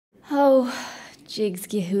Oh, Jigs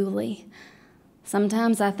Gilhooly.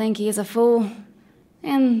 Sometimes I think he is a fool,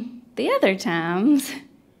 and the other times,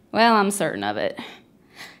 well, I'm certain of it.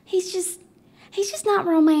 He's just not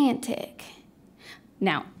romantic.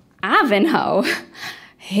 Now, Ivanhoe,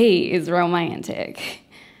 he is romantic.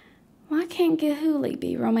 Why can't Gilhooly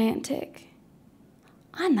be romantic?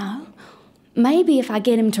 I know. Maybe if I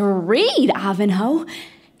get him to read Ivanhoe,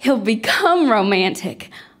 he'll become romantic.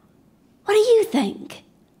 What do you think?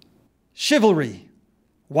 Chivalry.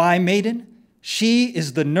 Why, maiden, she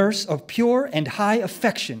is the nurse of pure and high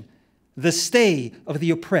affection, the stay of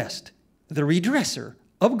the oppressed, the redresser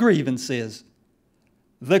of grievances.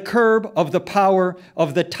 The curb of the power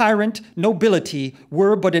of the tyrant nobility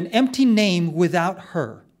were but an empty name without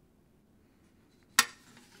her.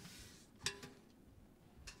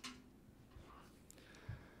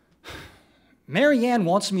 Marianne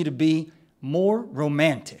wants me to be more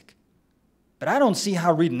romantic, but I don't see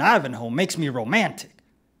how reading Ivanhoe makes me romantic.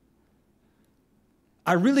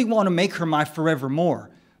 I really want to make her my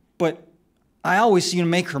forevermore, but I always seem to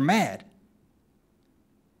make her mad.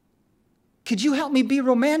 Could you help me be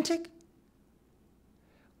romantic?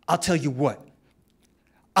 I'll tell you what.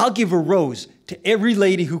 I'll give a rose to every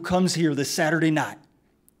lady who comes here this Saturday night,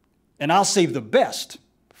 and I'll save the best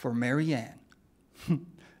for Marianne.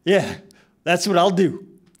 Yeah, that's what I'll do.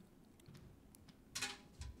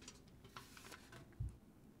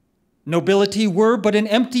 Nobility were but an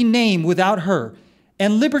empty name without her,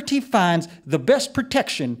 and liberty finds the best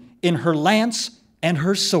protection in her lance and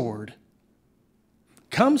her sword.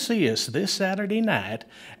 Come see us this Saturday night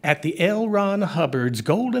at the L. Ron Hubbard's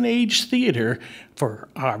Golden Age Theatre for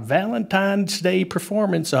our Valentine's Day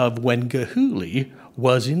performance of When Gilhooly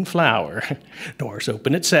Was in Flower. Doors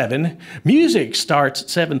open at 7. Music starts at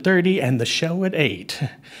 7:30 and the show at 8.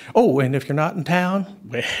 Oh, and if you're not in town,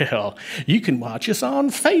 well, you can watch us on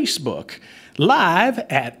Facebook, live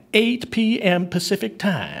at 8 p.m. Pacific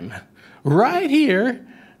Time, right here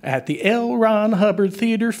at the L. Ron Hubbard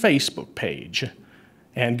Theatre Facebook page.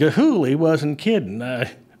 And Gilhooly wasn't kidding.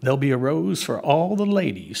 There'll be a rose for all the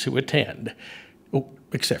ladies who attend. Oh,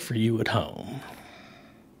 except for you at home.